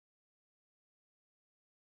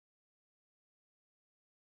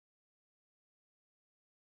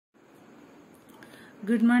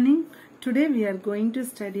Good morning. Today we are going to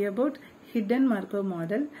study about hidden Markov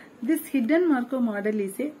model. This hidden Markov model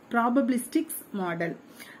is a probabilistic model.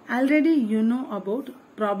 Already you know about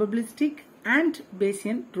probabilistic and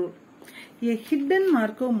Bayesian rule. A hidden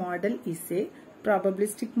Markov model is a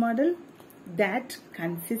probabilistic model that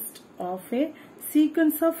consists of a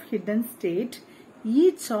sequence of hidden states,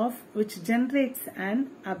 each of which generates an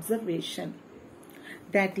observation.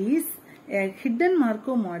 That is, a hidden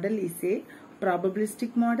Markov model is a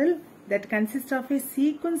probabilistic model that consists of a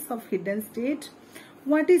sequence of hidden states.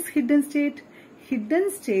 What is hidden state?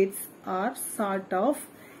 Hidden states are sort of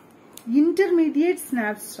intermediate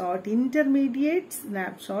snapshot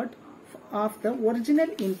of the original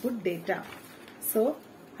input data. So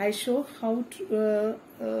I show how to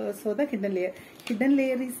so the hidden layer. Hidden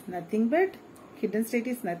layer is nothing but, hidden state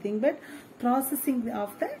is nothing but processing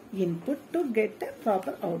of the input to get the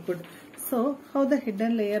proper output. So how the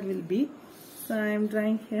hidden layer will be? So I am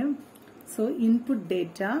drawing here. So input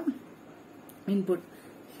data, input.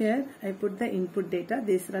 Here I put the input data.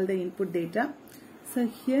 These are all the input data. So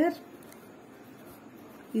here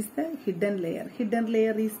is the hidden layer. Hidden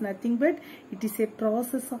layer is nothing but it is a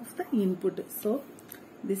process of the input. So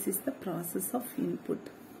this is the process of input.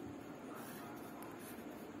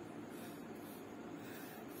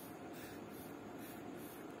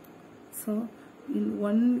 So in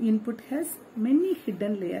one input has many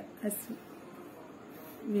hidden layers as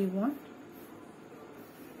we want.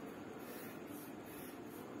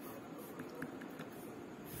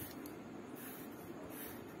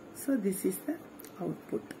 So this is the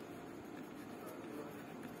output.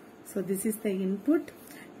 So this is the input.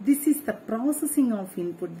 This is the processing of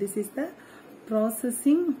input. This is the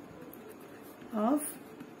processing of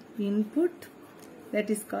input,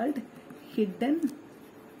 that is called hidden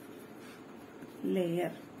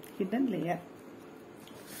layer. Hidden layer.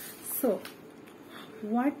 So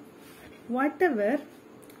whatever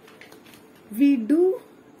we do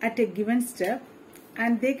at a given step,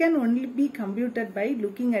 and they can only be computed by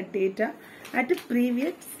looking at data at a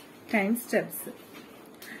previous time steps.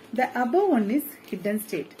 The above one is hidden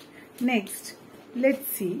state. Next, let's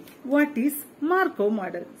see what is Markov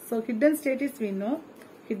model. So hidden state is, we know,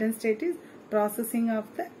 hidden state is processing of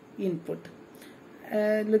the input.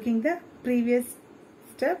 Looking the previous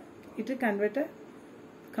step, it is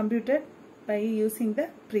computed by using the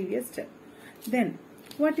previous step. Then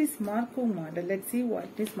what is Markov model? Let's see what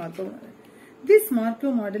is Markov model. This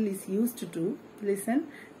Markov model is used to, listen,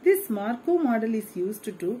 this Markov model is used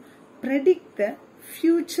to predict the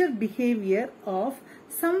future behavior of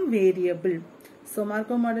some variable. So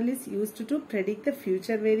Markov model is used to predict the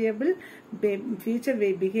future behavior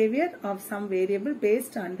of some variable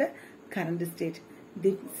based on the current state.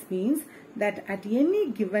 This means that at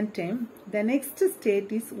any given time, the next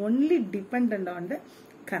state is only dependent on the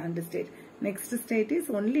current state. Next state is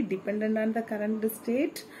only dependent on the current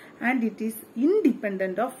state, and it is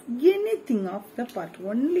independent of anything of the part.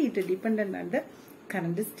 Only it is dependent on the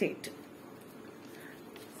current state.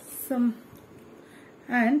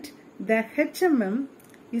 And the HMM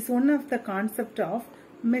is one of the concept of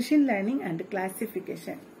machine learning and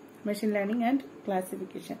classification. Machine learning and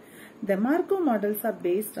classification. The Markov models are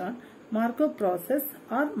based on Markov process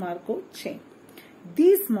or Markov chain.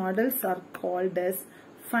 These models are called as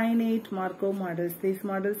finite Markov models. These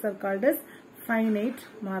models are called as finite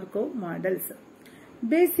Markov models.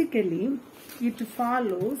 Basically, it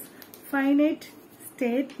follows finite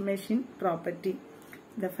state machine property.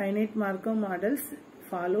 The finite Markov models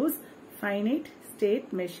follows finite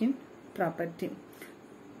state machine property.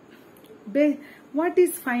 What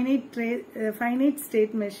is finite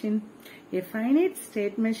state machine? A finite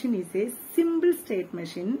state machine is a simple state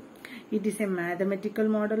machine. It is a mathematical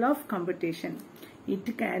model of computation.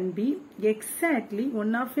 It can be exactly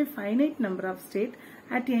one of a finite number of states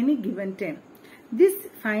at any given time. This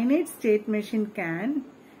finite state machine can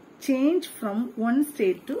change from one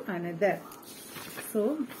state to another.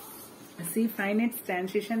 So, see finite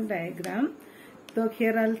transition diagram. So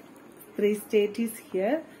here are three states is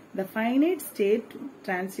here. The finite state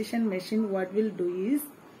transition machine, what will do is,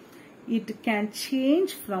 it can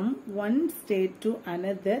change from one state to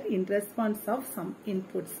another in response of some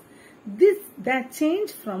inputs. That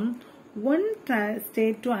change from one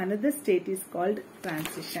state to another state is called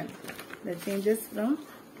transition. The changes from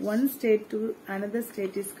one state to another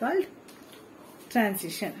state is called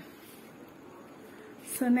transition.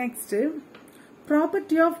 So next,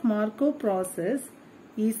 property of Markov process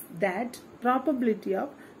is that probability of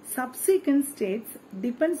subsequent states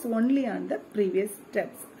depends only on the previous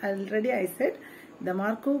steps. Already I said the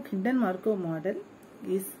hidden Markov model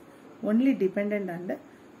is only dependent on the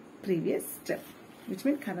previous step. which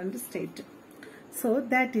means current state. So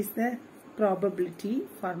that is the probability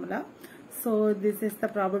formula. So this is the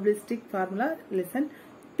probabilistic formula. Listen,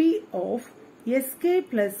 P of Sk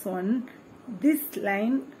plus 1, this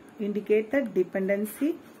line indicates the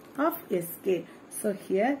dependency of Sk. So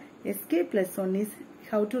here Sk plus 1 is,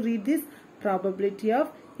 how to read this? Probability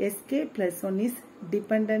of Sk plus 1 is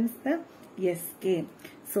dependence the Sk.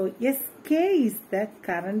 So Sk is the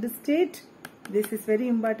current state. This is very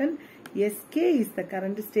important. Sk is the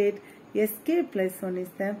current state. Sk plus 1 is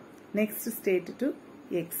the next state to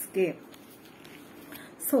Xk.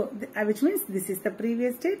 So which means this is the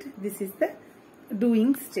previous state, this is the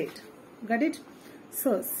doing state. Got it?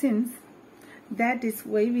 So since that is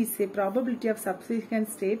why we say probability of subsequent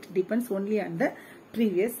state depends only on the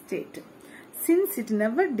previous state. Since it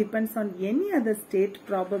never depends on any other state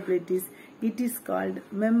probabilities, it is called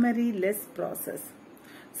memoryless process.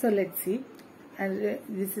 So let's see, and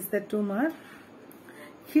this is the 2 mark.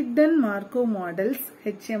 Hidden Markov models,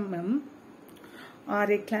 HMM,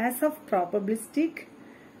 are a class of probabilistic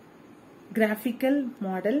graphical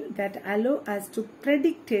model that allow us to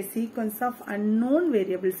predict a sequence of unknown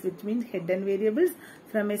variables, which means hidden variables,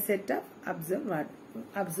 from a set of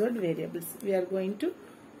observed variables. We are going to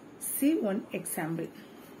see one example.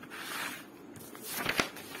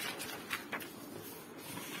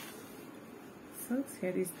 So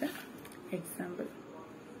here is the example.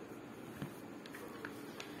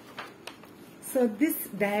 So this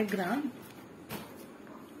diagram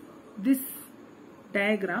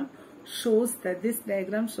shows the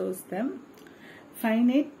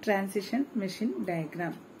finite transition machine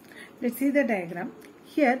diagram. Let's see the diagram.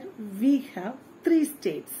 Here we have 3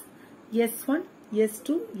 states, S1,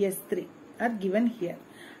 S2, S3 are given here,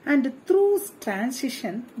 and through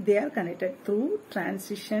transition they are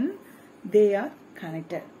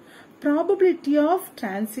connected. Probability of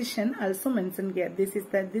transition also mentioned here. This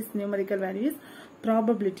numerical value is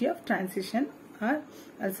probability of transition are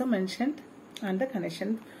also mentioned on the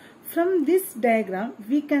connection. From this diagram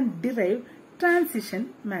we can derive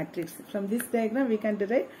transition matrix.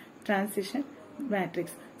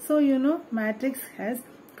 So you know matrix has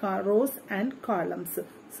rows and columns.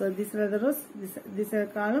 So these are the rows, these are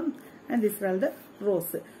columns, and these are all the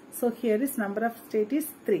rows. So here is number of state is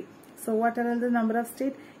 3. So what are all the number of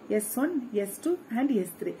state? S1, S2 and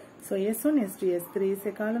S3. So S1, S2, S3 is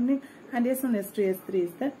a column name, and S1, S2, S3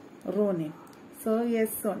 is the row name. So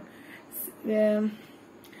S1.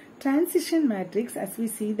 Transition matrix, as we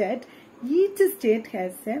see that each state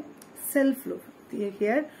has a self loop.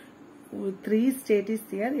 Here 3 states is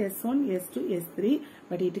there, S1, S2, S3,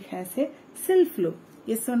 but it has a self loop.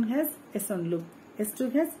 S1 has S1 loop,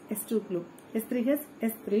 S2 has S2 loop, S3 has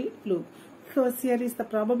S3 loop. So here is the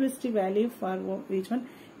probability value for which one?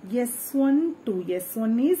 S1 to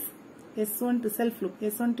S1 is S1 to self loop.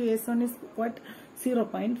 S1 to S1 is what?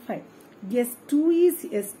 0.5. S2 is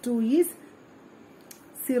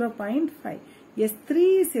 0.5.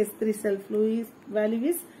 S3 is S3 self loop value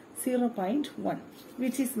is 0.1,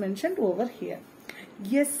 which is mentioned over here.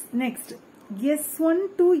 Yes, next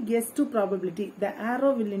S1 to S2 probability. The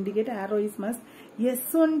arrow will indicate, arrow is must.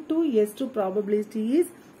 S1 to S2 probability is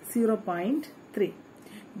 0.3.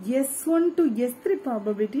 S1 to S3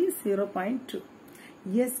 probability is 0.2.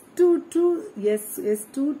 S2 to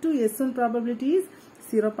S1 probability is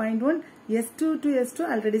 0.1. S2 to S2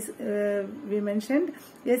 already we mentioned.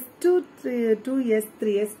 S2 to S3,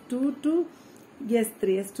 S2 to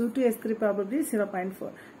S3 probability is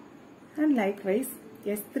 0.4. And likewise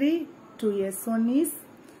S3 to S1 is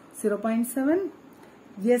 0.7.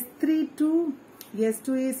 S3 to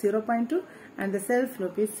S2 is 0.2, and the self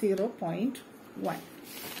loop is 0.1.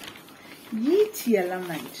 Each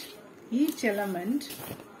element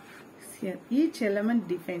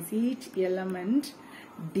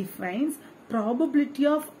defines probability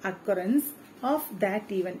of occurrence of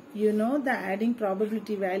that event. You know the adding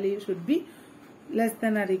probability value should be less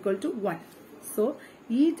than or equal to 1. So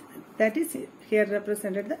each, that is here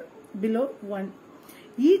represented the below 1.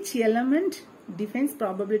 Each element defines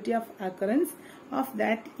probability of occurrence of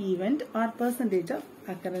that event or percentage of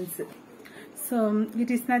occurrence. So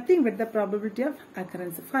it is nothing but the probability of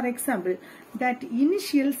occurrence. For example, that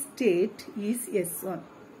initial state is S1.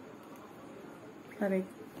 Correct.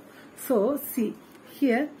 So see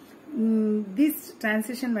here, this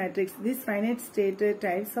transition matrix, this finite state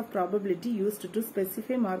types of probability used to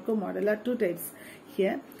specify Markov model are 2 types.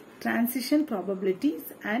 Here, transition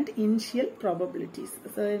probabilities and initial probabilities.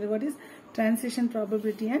 So what is transition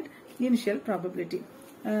probability and initial probability?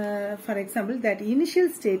 For example, that initial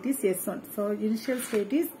state is S1. So initial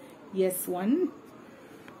state is S1.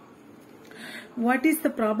 What is the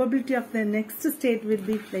probability of the next state will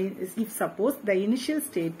be, if suppose the initial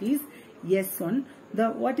state is S1,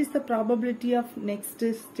 what is the probability of next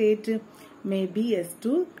state may be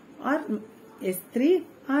S2 or S3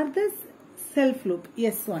 or the self loop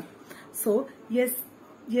S1. So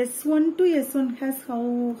S1 to S1 has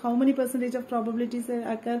how many percentage of probabilities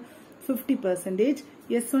occur? 50%.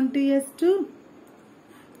 S1 to S2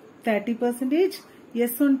 30%.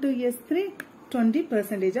 S1 to S3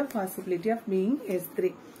 20% of possibility of being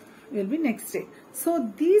S3 will be next state.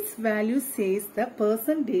 So these values says the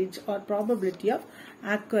percentage or probability of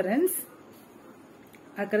occurrence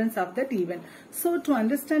of that event. So to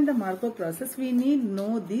understand the Markov process, we need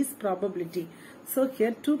know this probability. So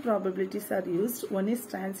here two probabilities are used. One is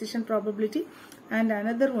transition probability and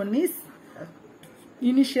another one is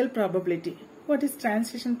initial probability. What is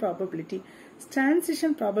transition probability?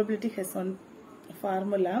 Transition probability has one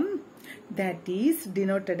formula that is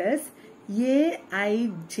denoted as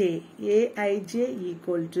Aij. Aij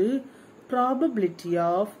equal to probability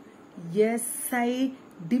of Si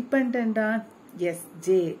dependent on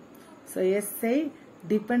Sj. So Si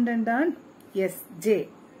dependent on Sj.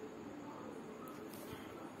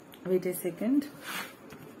 Wait a second.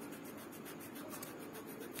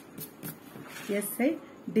 Si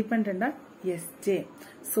dependent on Sj.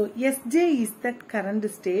 So Sj is the current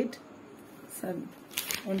state. So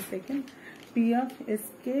 1 second. P of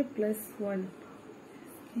Sk plus 1.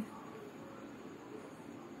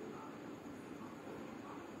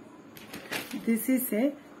 This is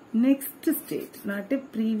a next state, not a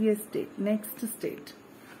previous state. Next state.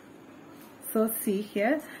 So see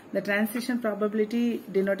here, the transition probability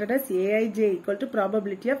denoted as Aij equal to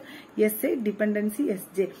probability of Si dependency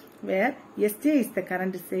Sj, where Sj is the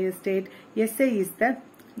current state, Si is the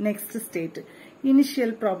next state.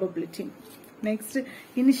 Initial probability. Next,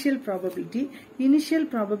 initial probability. Initial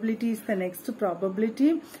probability is the next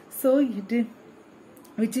probability. So it,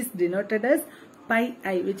 which is denoted as pi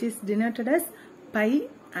I, which is denoted as pi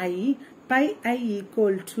I. Pi I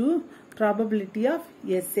equal to probability of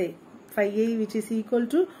Sa. Phi I, which is equal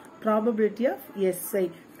to probability of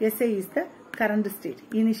Si. Si is the current state,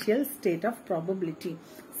 initial state of probability.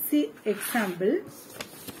 See example.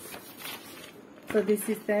 So this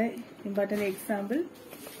is the important example.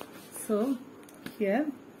 So here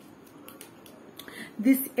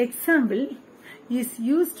this example is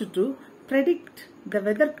used to predict the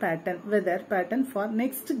weather pattern for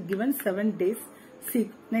next given 7 days.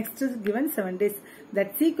 Next given 7 days.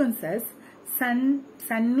 That sequence has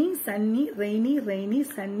sunny, sunny, rainy, rainy,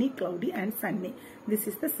 sunny, cloudy and sunny. This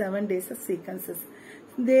is the 7 days of sequences.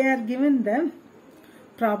 They are given the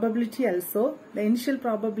probability also. The initial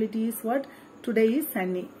probability is what? Today is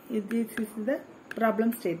sunny. This is the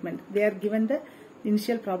problem statement. They are given the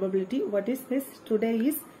initial probability. What is this? Today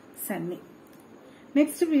is sunny.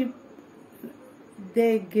 Next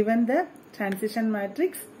they given the transition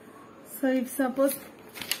matrix. So if suppose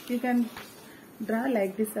you can draw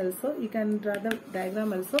like this also, you can draw the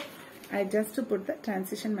diagram also. I just put the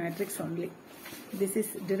transition matrix only. This is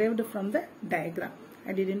derived from the diagram.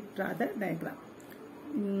 I didn't draw the diagram.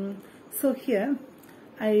 So here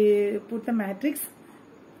I put the matrix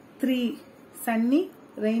 3 sunny,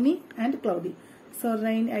 rainy and cloudy. So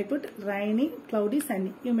rain, I put rainy, cloudy,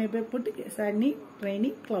 sunny. You may put sunny,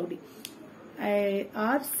 rainy, cloudy.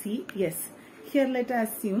 R, C, S. Here let us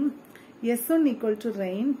assume S1 equal to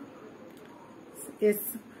rain. S.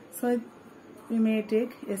 So we may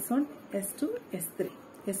take S1, S2, S3.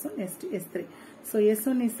 S1, S2, S3. So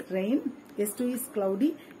S1 is rain, S2 is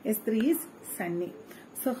cloudy, S3 is sunny.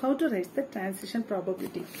 So how to write the transition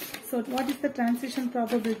probability? So what is the transition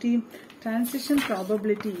probability? Transition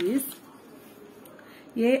probability is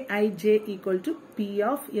Aij equal to P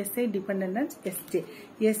of Si dependent on Sj.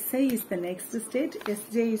 Si is the next state,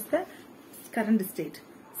 Sj is the current state.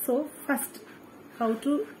 So first, how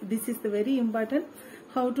to, this is the very important,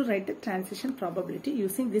 how to write the transition probability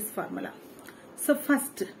using this formula. So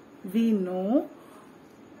first we know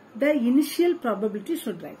the initial probability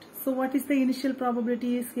should write. So what is the initial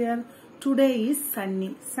probability is here? Today is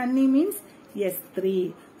sunny. Sunny means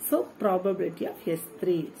S3. So probability of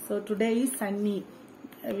S3. So today is sunny.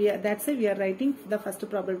 That's why we are writing the first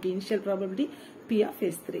probability, initial probability P of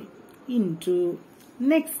S3 into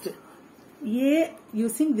next A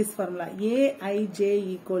using this formula Aij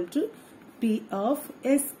equal to P of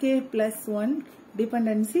Sk plus 1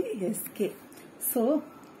 dependency Sk. So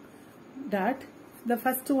that the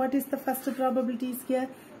first, what is the first probability is here?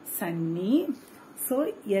 Sunny.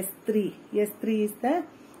 So S3. S3 is the,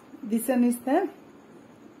 this one is the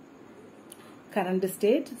current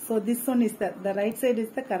state. So this one is the right side is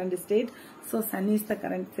the current state. So sun is the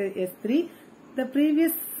current S3. The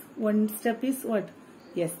previous one step is what?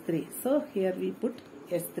 S3. So here we put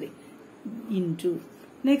S3 into.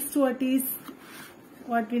 Next what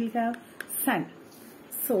will have? Sun.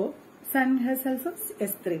 So sun has also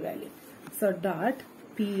S3 value. So dot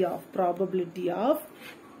P of probability of,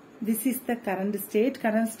 this is the current state.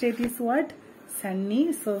 Current state is what?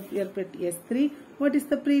 Sunny. So here put S3. What is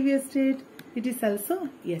the previous state? It is also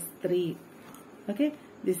S3. Okay.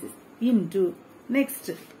 This is into.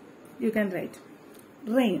 Next you can write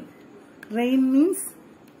rain. Rain means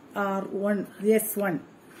R1, S1.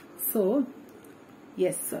 So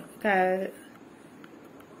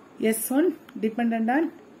S1 dependent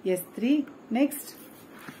on S3. Next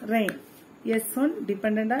rain. S1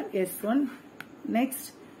 dependent on S1.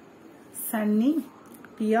 Next sunny,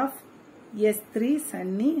 P of S3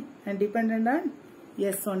 sunny and dependent on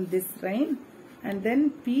S1 this rain, and then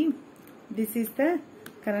P, this is the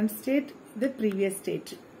current state, the previous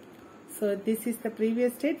state. So this is the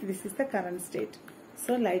previous state, this is the current state.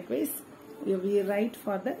 So likewise we write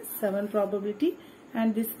for the 7 probability,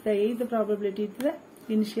 and this the 8th probability is the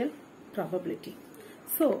initial probability.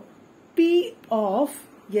 So P of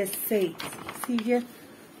SA, see here,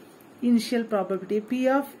 initial probability P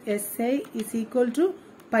of SA is equal to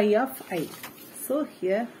pi of I. So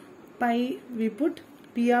here pi we put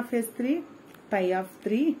P of S3 pi of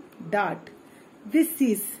 3 dot. This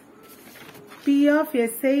is P of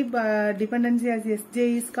SA dependency as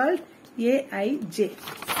Sj is called Aij.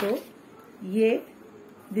 So A,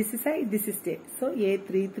 this is I, this is J. So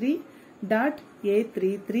A33 dot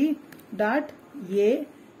A33 dot A,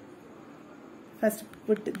 first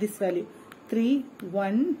put this value 3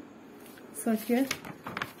 1. So here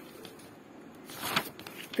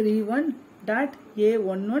 31 dot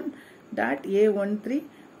A11 dot A13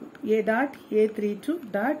 A dot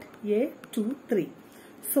A32 dot A23.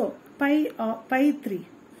 So pi 3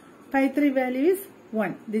 value is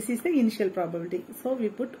 1. This is the initial probability. So we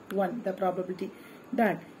put 1 the probability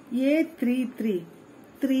dot A33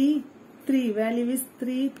 3 value is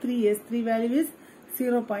 3 S3 value is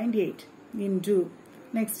 0.8 into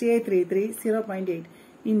next A33 0.8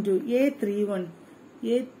 into A31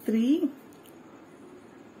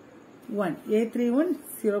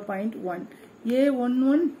 0.1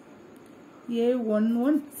 A11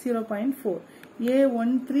 0.4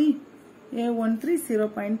 A13 0.3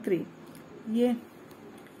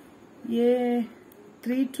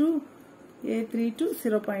 A32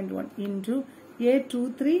 0.1 into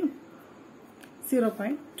A23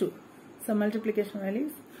 0.2. So multiplication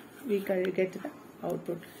values we can get the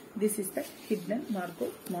output. This is the hidden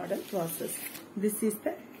Markov model process. This is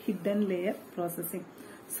the hidden layer processing.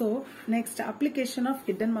 So next application of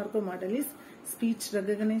hidden Markov model is speech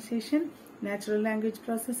recognition, natural language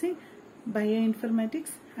processing,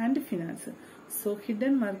 bioinformatics and finance. So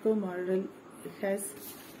hidden Markov model has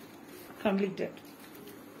completed.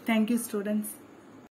 Thank you students.